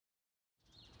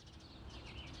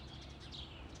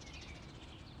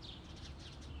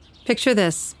Picture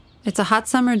this. It's a hot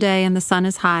summer day and the sun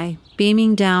is high,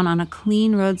 beaming down on a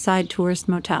clean roadside tourist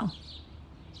motel.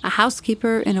 A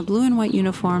housekeeper in a blue and white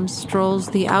uniform strolls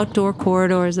the outdoor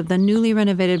corridors of the newly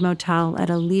renovated motel at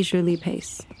a leisurely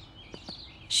pace.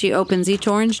 She opens each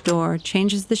orange door,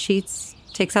 changes the sheets,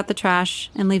 takes out the trash,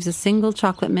 and leaves a single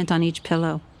chocolate mint on each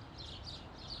pillow.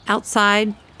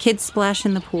 Outside, kids splash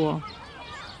in the pool.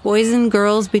 Boys and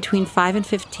girls between 5 and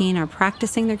 15 are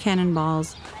practicing their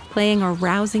cannonballs, playing a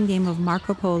rousing game of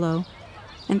Marco Polo,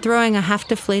 and throwing a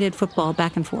half-deflated football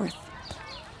back and forth.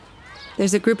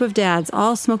 There's a group of dads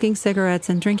all smoking cigarettes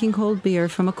and drinking cold beer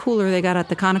from a cooler they got at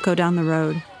the Conoco down the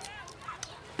road.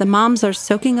 The moms are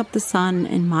soaking up the sun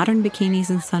in modern bikinis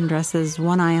and sundresses,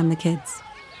 one eye on the kids.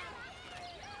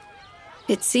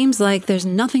 It seems like there's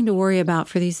nothing to worry about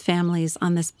for these families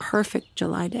on this perfect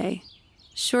July day.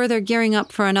 Sure, they're gearing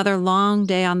up for another long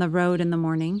day on the road in the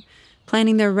morning,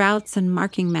 planning their routes and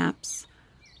marking maps.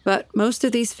 But most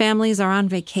of these families are on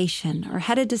vacation or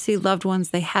headed to see loved ones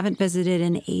they haven't visited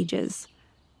in ages.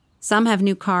 Some have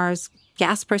new cars,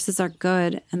 gas prices are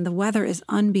good, and the weather is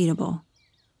unbeatable.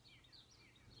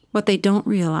 What they don't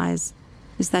realize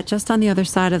is that just on the other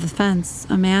side of the fence,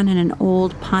 a man in an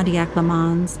old Pontiac Le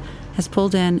Mans has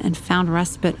pulled in and found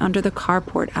respite under the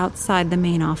carport outside the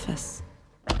main office.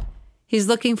 He's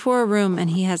looking for a room and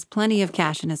he has plenty of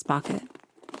cash in his pocket.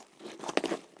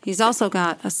 He's also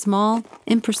got a small,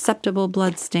 imperceptible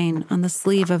blood stain on the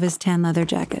sleeve of his tan leather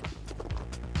jacket.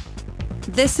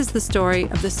 This is the story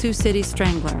of the Sioux City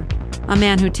Strangler, a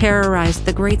man who terrorized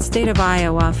the great state of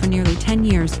Iowa for nearly 10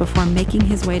 years before making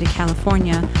his way to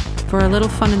California for a little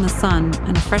fun in the sun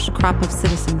and a fresh crop of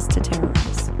citizens to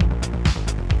terrorize.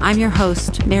 I'm your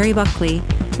host, Mary Buckley,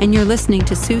 and you're listening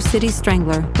to Sioux City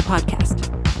Strangler, the podcast.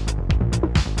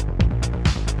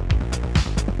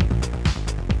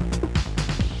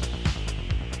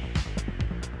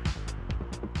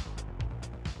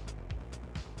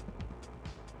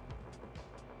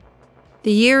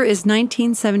 The year is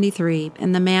 1973,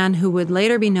 and the man who would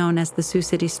later be known as the Sioux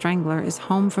City Strangler is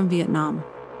home from Vietnam.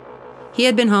 He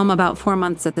had been home about 4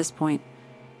 months at this point.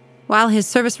 While his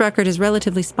service record is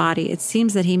relatively spotty, it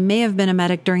seems that he may have been a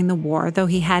medic during the war, though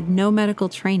he had no medical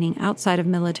training outside of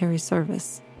military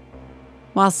service.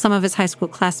 While some of his high school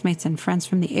classmates and friends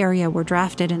from the area were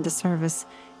drafted into service,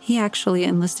 he actually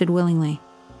enlisted willingly.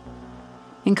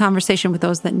 In conversation with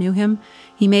those that knew him,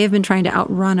 he may have been trying to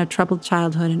outrun a troubled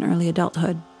childhood and early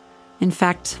adulthood. In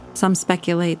fact, some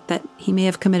speculate that he may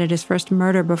have committed his first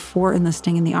murder before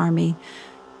enlisting in the Army,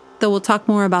 though we'll talk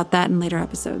more about that in later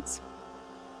episodes.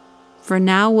 For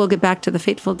now, we'll get back to the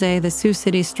fateful day the Sioux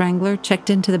City Strangler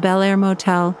checked into the Bel-Aire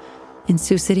Motel in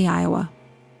Sioux City, Iowa.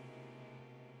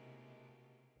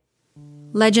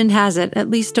 Legend has it, at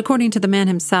least according to the man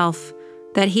himself,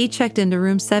 that he checked into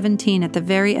room 17 at the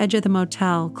very edge of the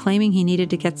motel, claiming he needed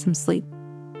to get some sleep.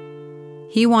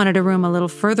 He wanted a room a little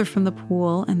further from the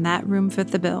pool, and that room fit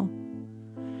the bill.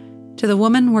 To the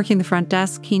woman working the front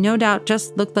desk, he no doubt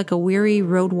just looked like a weary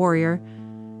road warrior,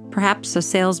 perhaps a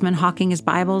salesman hawking his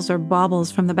Bibles or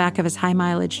baubles from the back of his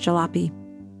high-mileage jalopy.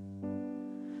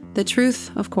 The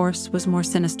truth, of course, was more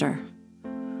sinister.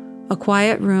 A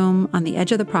quiet room on the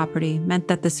edge of the property meant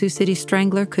that the Sioux City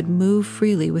Strangler could move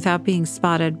freely without being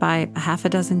spotted by a half a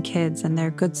dozen kids and their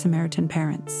Good Samaritan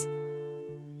parents.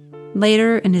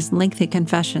 Later, in his lengthy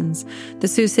confessions, the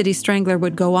Sioux City Strangler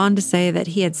would go on to say that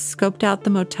he had scoped out the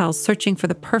motel searching for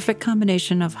the perfect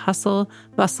combination of hustle,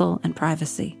 bustle, and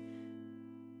privacy.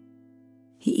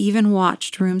 He even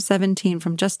watched room 17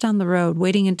 from just down the road,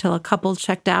 waiting until a couple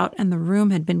checked out and the room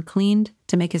had been cleaned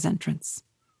to make his entrance.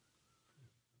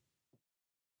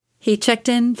 He checked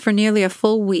in for nearly a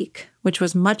full week, which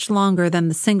was much longer than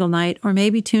the single night or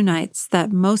maybe 2 nights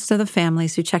that most of the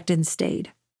families who checked in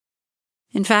stayed.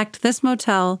 In fact, this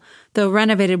motel, though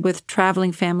renovated with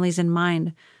traveling families in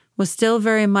mind, was still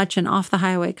very much an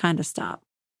off-the-highway kind of stop.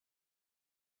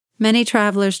 Many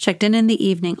travelers checked in the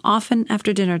evening, often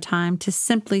after dinner time, to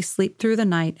simply sleep through the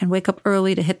night and wake up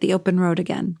early to hit the open road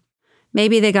again.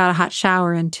 Maybe they got a hot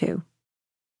shower in too.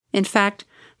 In fact,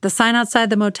 the sign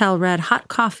outside the motel read, "Hot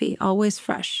coffee, always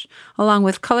fresh," along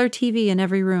with color TV in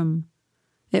every room.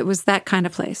 It was that kind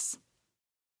of place.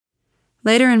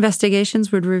 Later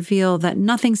investigations would reveal that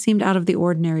nothing seemed out of the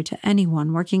ordinary to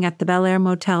anyone working at the Bel-Aire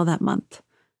Motel that month.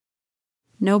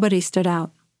 Nobody stood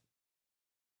out.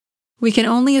 We can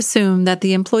only assume that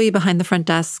the employee behind the front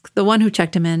desk, the one who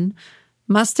checked him in,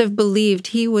 must have believed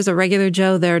he was a regular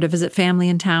Joe there to visit family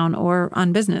in town or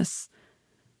on business.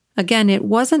 Again, it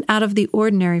wasn't out of the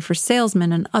ordinary for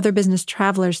salesmen and other business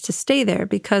travelers to stay there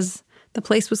because the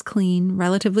place was clean,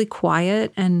 relatively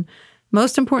quiet, and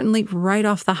Most importantly, right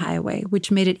off the highway,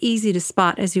 which made it easy to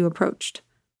spot as you approached.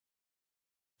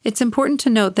 It's important to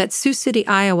note that Sioux City,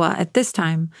 Iowa at this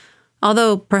time,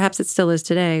 although perhaps it still is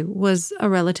today, was a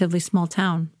relatively small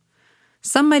town.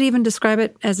 Some might even describe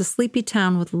it as a sleepy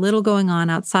town with little going on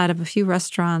outside of a few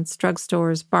restaurants,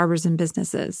 drugstores, barbers, and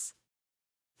businesses.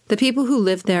 The people who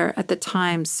lived there at the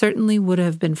time certainly would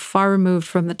have been far removed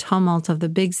from the tumult of the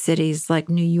big cities like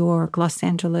New York, Los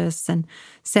Angeles, and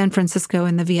San Francisco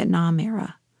in the Vietnam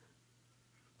era.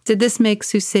 Did this make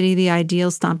Sioux City the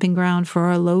ideal stomping ground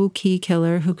for a low-key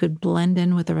killer who could blend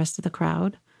in with the rest of the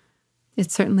crowd?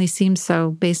 It certainly seems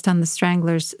so, based on the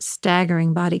Strangler's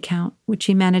staggering body count, which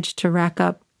he managed to rack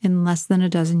up in less than a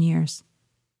dozen years.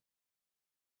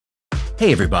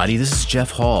 Hey everybody, this is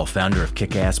Jeff Hall, founder of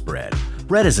Kick-Ass Bread.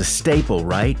 Bread is a staple,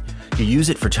 right? You use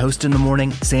it for toast in the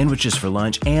morning, sandwiches for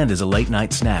lunch, and as a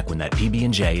late-night snack when that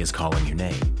PB&J is calling your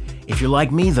name. If you're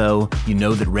like me, though, you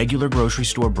know that regular grocery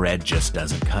store bread just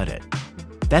doesn't cut it.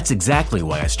 That's exactly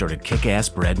why I started Kick-Ass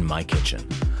Bread in my kitchen.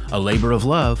 A labor of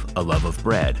love, a love of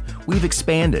bread. We've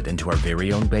expanded into our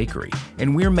very own bakery,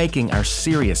 and we're making our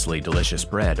seriously delicious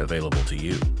bread available to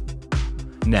you.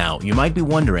 Now, you might be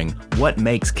wondering, what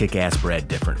makes Kick-Ass Bread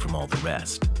different from all the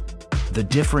rest? The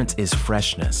difference is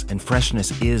freshness, and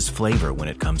freshness is flavor when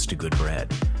it comes to good bread.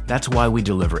 That's why we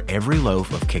deliver every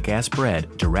loaf of Kick-Ass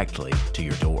Bread directly to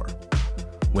your door.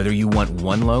 Whether you want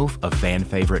one loaf of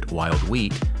fan-favorite wild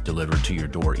wheat delivered to your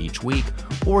door each week,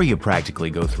 or you practically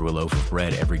go through a loaf of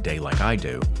bread every day like I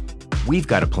do, we've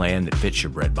got a plan that fits your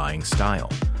bread buying style.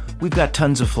 We've got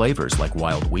tons of flavors like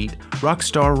wild wheat,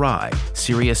 rockstar rye,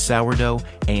 serious sourdough,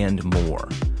 and more.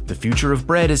 The future of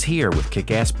bread is here with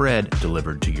Kick-Ass Bread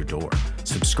delivered to your door.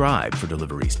 Subscribe for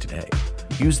deliveries today.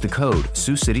 Use the code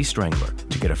Sioux City Strangler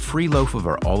to get a free loaf of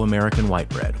our all-American white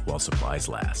bread while supplies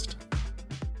last.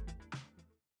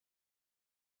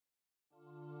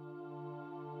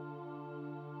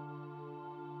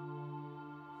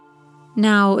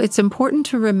 Now, it's important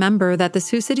to remember that the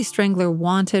Sioux City Strangler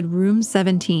wanted room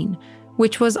 17,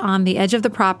 which was on the edge of the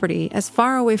property, as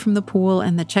far away from the pool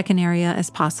and the check-in area as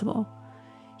possible.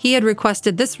 He had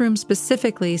requested this room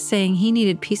specifically, saying he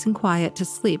needed peace and quiet to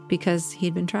sleep because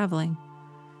he'd been traveling.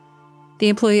 The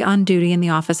employee on duty in the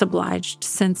office obliged,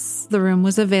 since the room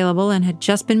was available and had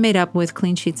just been made up with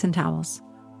clean sheets and towels.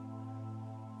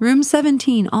 Room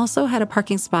 17 also had a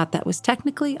parking spot that was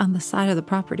technically on the side of the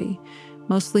property,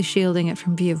 mostly shielding it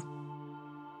from view.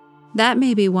 That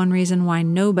may be one reason why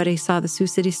nobody saw the Sioux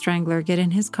City Strangler get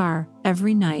in his car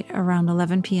every night around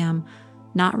 11 p.m.,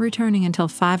 not returning until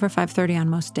 5 or 5:30 on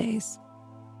most days.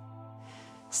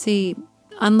 See,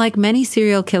 unlike many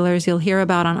serial killers you'll hear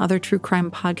about on other true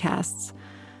crime podcasts,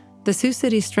 the Sioux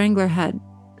City Strangler had,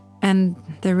 and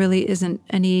there really isn't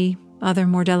any other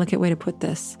more delicate way to put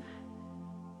this,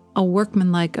 a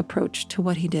workmanlike approach to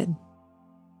what he did.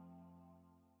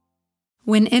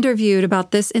 When interviewed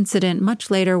about this incident much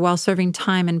later while serving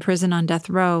time in prison on death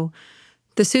row,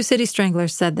 the Sioux City Strangler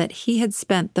said that he had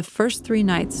spent the first 3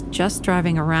 nights just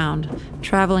driving around,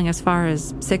 traveling as far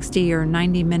as 60 or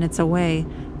 90 minutes away,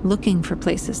 looking for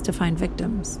places to find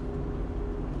victims.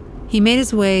 He made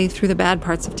his way through the bad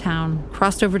parts of town,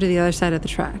 crossed over to the other side of the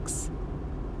tracks.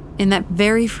 In that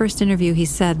very first interview, he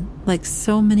said, like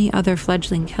so many other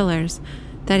fledgling killers,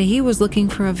 that he was looking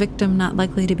for a victim not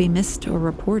likely to be missed or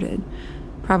reported,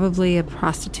 probably a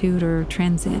prostitute or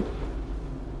transient.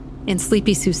 In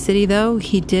sleepy Sioux City, though,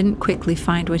 he didn't quickly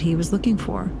find what he was looking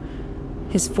for.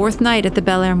 His 4th night at the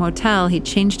Bel-Aire Motel, he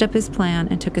changed up his plan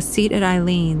and took a seat at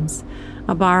Eileen's,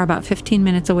 a bar about 15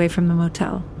 minutes away from the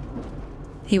motel.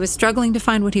 He was struggling to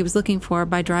find what he was looking for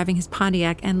by driving his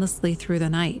Pontiac endlessly through the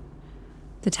night.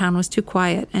 The town was too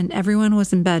quiet, and everyone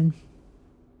was in bed.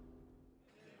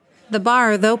 The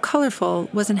bar, though colorful,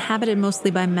 was inhabited mostly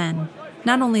by men.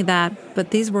 Not only that, but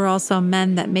these were also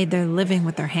men that made their living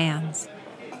with their hands.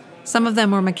 Some of them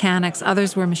were mechanics,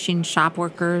 others were machine shop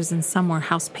workers, and some were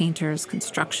house painters,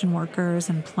 construction workers,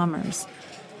 and plumbers.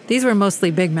 These were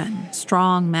mostly big men,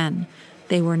 strong men.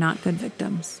 They were not good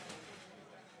victims.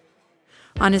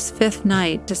 On his 5th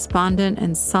night, despondent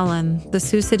and sullen, the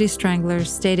Sioux City Strangler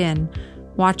stayed in,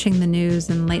 watching the news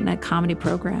and late-night comedy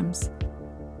programs.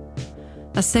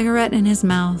 A cigarette in his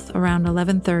mouth, around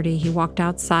 11:30, he walked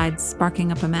outside,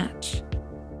 sparking up a match.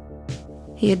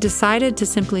 He had decided to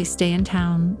simply stay in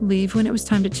town, leave when it was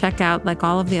time to check out like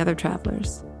all of the other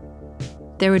travelers.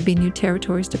 There would be new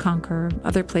territories to conquer,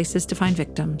 other places to find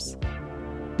victims.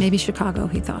 Maybe Chicago,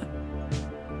 he thought.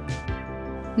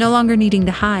 No longer needing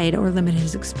to hide or limit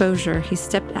his exposure, he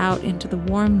stepped out into the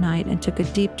warm night and took a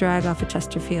deep drag off of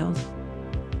Chesterfield.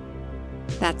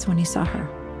 That's when he saw her,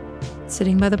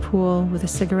 sitting by the pool with a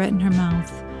cigarette in her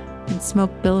mouth and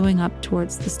smoke billowing up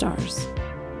towards the stars.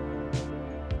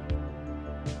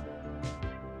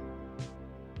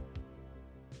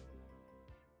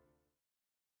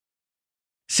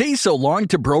 Say so long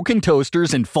to broken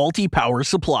toasters and faulty power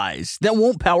supplies that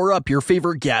won't power up your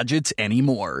favorite gadgets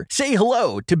anymore. Say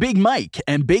hello to Big Mike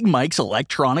and Big Mike's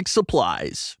Electronic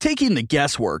Supplies, taking the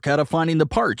guesswork out of finding the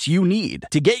parts you need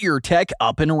to get your tech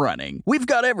up and running. We've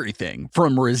got everything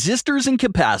from resistors and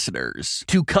capacitors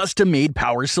to custom-made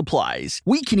power supplies.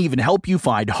 We can even help you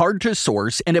find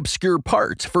hard-to-source and obscure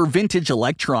parts for vintage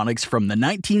electronics from the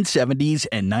 1970s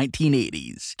and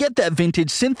 1980s. Get that vintage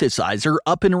synthesizer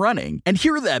up and running and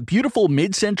hear that beautiful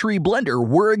mid-century blender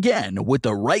whir again with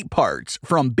the right parts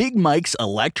from Big Mike's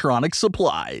Electronic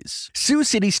Supplies. Sioux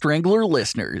City Strangler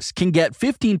listeners can get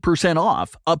 15%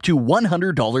 off up to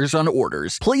 $100 on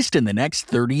orders placed in the next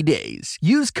 30 days.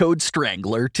 Use code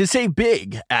STRANGLER to save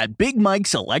big at Big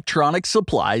Mike's Electronic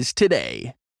Supplies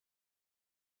today.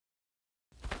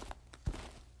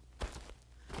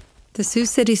 The Sioux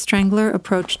City Strangler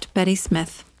approached Betty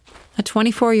Smith, a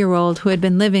 24-year-old who had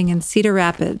been living in Cedar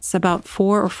Rapids, about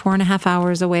 4 or 4.5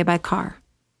 hours away by car.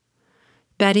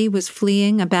 Betty was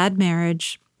fleeing a bad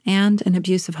marriage and an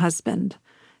abusive husband,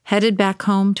 headed back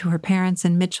home to her parents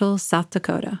in Mitchell, South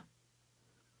Dakota.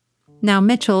 Now,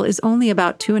 Mitchell is only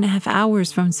about 2.5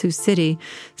 hours from Sioux City,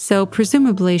 so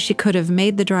presumably she could have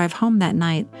made the drive home that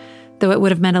night, though it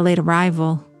would have meant a late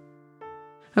arrival.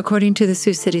 According to the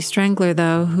Sioux City Strangler,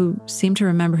 though, who seemed to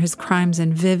remember his crimes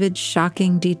in vivid,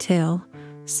 shocking detail,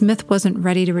 Smith wasn't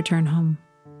ready to return home.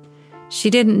 She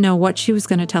didn't know what she was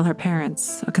going to tell her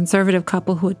parents, a conservative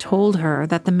couple who had told her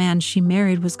that the man she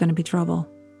married was going to be trouble.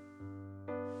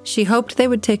 She hoped they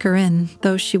would take her in,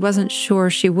 though she wasn't sure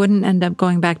she wouldn't end up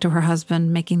going back to her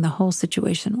husband, making the whole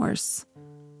situation worse.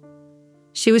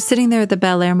 She was sitting there at the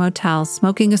Bel-Aire Motel,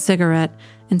 smoking a cigarette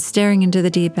and staring into the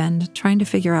deep end, trying to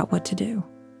figure out what to do.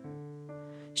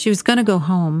 She was going to go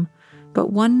home,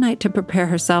 but one night to prepare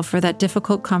herself for that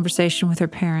difficult conversation with her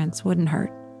parents wouldn't hurt.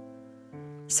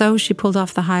 So she pulled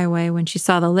off the highway when she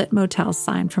saw the lit motel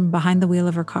sign from behind the wheel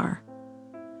of her car.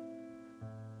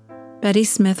 Betty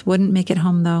Smith wouldn't make it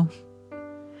home, though.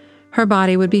 Her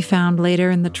body would be found later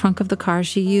in the trunk of the car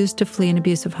she used to flee an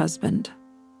abusive husband.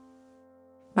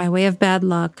 By way of bad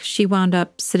luck, she wound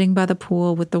up sitting by the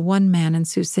pool with the one man in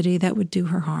Sioux City that would do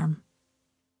her harm.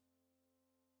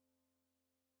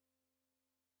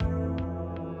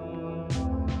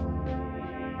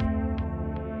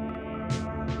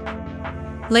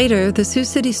 Later, the Sioux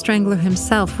City Strangler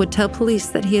himself would tell police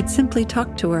that he had simply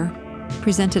talked to her,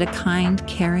 presented a kind,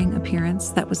 caring appearance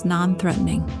that was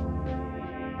non-threatening.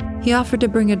 He offered to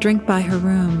bring a drink by her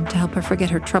room to help her forget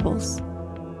her troubles.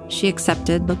 She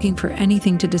accepted, looking for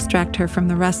anything to distract her from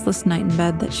the restless night in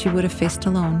bed that she would have faced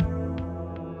alone.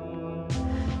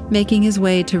 Making his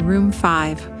way to room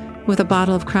 5 with a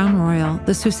bottle of Crown Royal,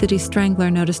 the Sioux City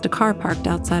Strangler noticed a car parked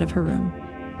outside of her room.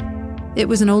 It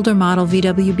was an older model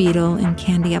VW Beetle in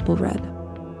candy apple red.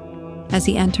 As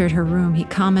he entered her room, he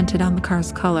commented on the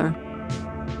car's color.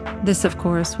 This, of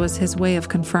course, was his way of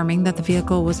confirming that the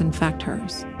vehicle was in fact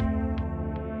hers.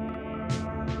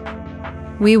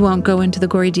 We won't go into the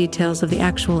gory details of the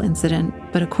actual incident,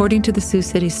 but according to the Sioux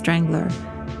City Strangler,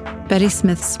 Betty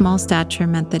Smith's small stature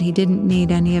meant that he didn't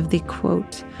need any of the,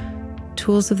 quote,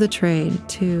 tools of the trade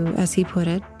to, as he put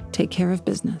it, take care of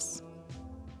business.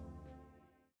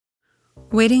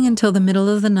 Waiting until the middle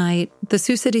of the night, the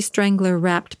Sioux City Strangler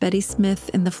wrapped Betty Smith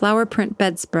in the flower print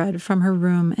bedspread from her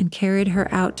room and carried her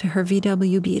out to her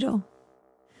VW Beetle.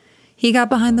 He got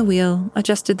behind the wheel,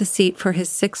 adjusted the seat for his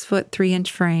 6-foot 3-inch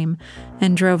frame,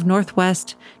 and drove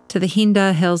northwest to the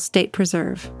Hinda Hills State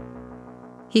Preserve.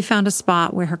 He found a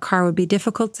spot where her car would be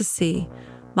difficult to see,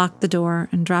 locked the door,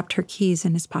 and dropped her keys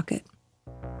in his pocket.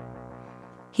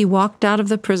 He walked out of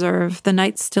the preserve, the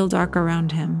night still dark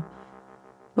around him.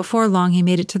 Before long, he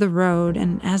made it to the road,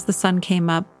 and as the sun came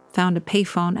up, found a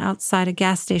payphone outside a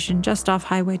gas station just off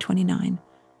Highway 29.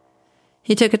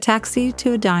 He took a taxi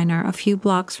to a diner a few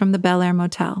blocks from the Bel-Aire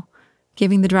Motel,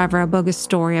 giving the driver a bogus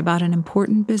story about an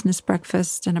important business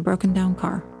breakfast and a broken-down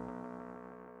car.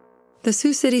 The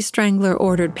Sioux City Strangler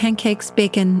ordered pancakes,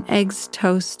 bacon, eggs,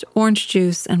 toast, orange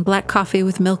juice, and black coffee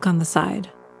with milk on the side.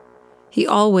 He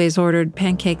always ordered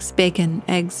pancakes, bacon,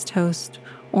 eggs, toast,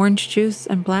 orange juice,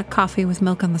 and black coffee with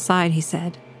milk on the side, he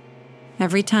said.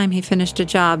 Every time he finished a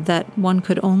job that one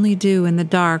could only do in the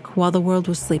dark while the world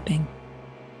was sleeping.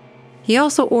 He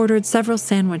also ordered several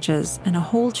sandwiches and a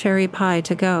whole cherry pie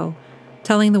to go,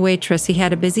 telling the waitress he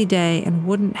had a busy day and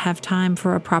wouldn't have time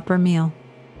for a proper meal.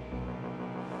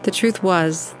 The truth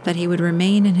was that he would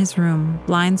remain in his room,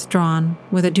 blinds drawn,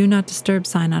 with a do not disturb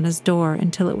sign on his door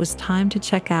until it was time to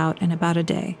check out in about a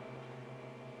day.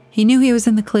 He knew he was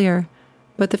in the clear,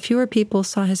 but the fewer people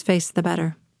saw his face, the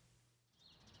better.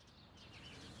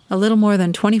 A little more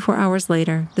than 24 hours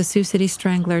later, the Sioux City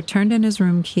Strangler turned in his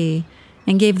room key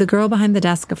and gave the girl behind the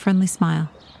desk a friendly smile.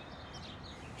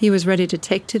 He was ready to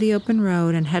take to the open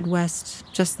road and head west,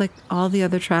 just like all the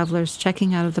other travelers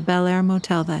checking out of the Bel-Aire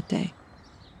Motel that day.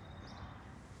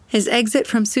 His exit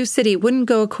from Sioux City wouldn't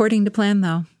go according to plan,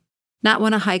 though. Not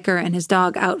when a hiker and his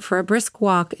dog out for a brisk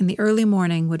walk in the early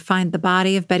morning would find the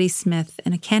body of Betty Smith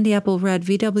in a candy apple red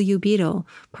VW Beetle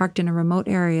parked in a remote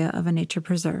area of a nature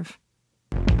preserve.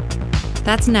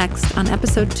 That's next on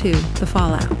Episode 2, The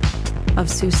Fallout, of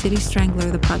Sioux City Strangler,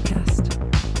 the podcast.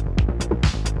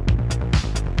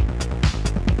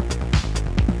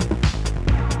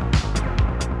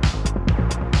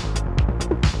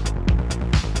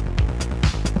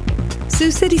 Sioux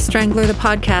City Strangler, the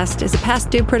podcast, is a Past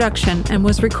Due production and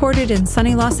was recorded in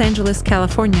sunny Los Angeles,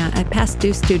 California at Past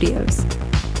Due Studios.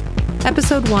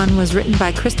 Episode 1 was written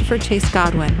by Christopher Chase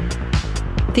Godwin.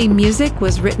 Theme music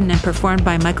was written and performed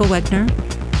by Michael Wegner.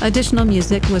 Additional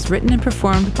music was written and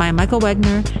performed by Michael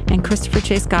Wegner and Christopher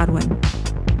Chase Godwin.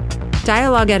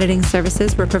 Dialogue editing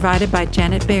services were provided by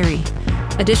Janet Berry.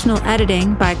 Additional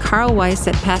editing by Carl Weiss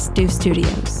at Past Due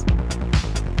Studios.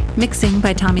 Mixing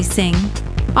by Tommy Singh.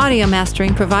 Audio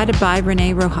mastering provided by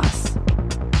Renee Rojas.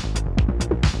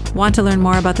 Want to learn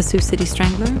more about the Sioux City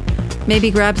Strangler?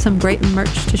 Maybe grab some great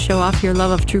merch to show off your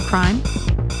love of true crime?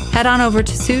 Head on over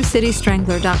to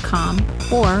SiouxCityStrangler.com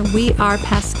or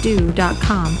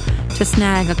WeArePastDue.com to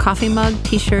snag a coffee mug,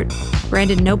 t-shirt,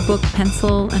 branded notebook,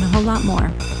 pencil, and a whole lot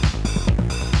more.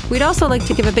 We'd also like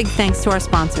to give a big thanks to our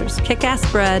sponsors, Kick-Ass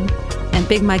Bread and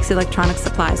Big Mike's Electronic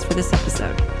Supplies for this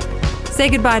episode. Say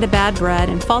goodbye to bad bread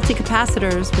and faulty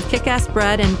capacitors with Kick-Ass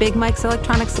Bread and Big Mike's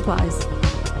Electronic Supplies.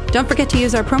 Don't forget to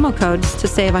use our promo codes to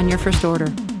save on your first order.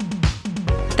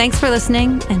 Thanks for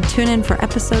listening, and tune in for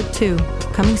Episode 2,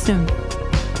 coming soon.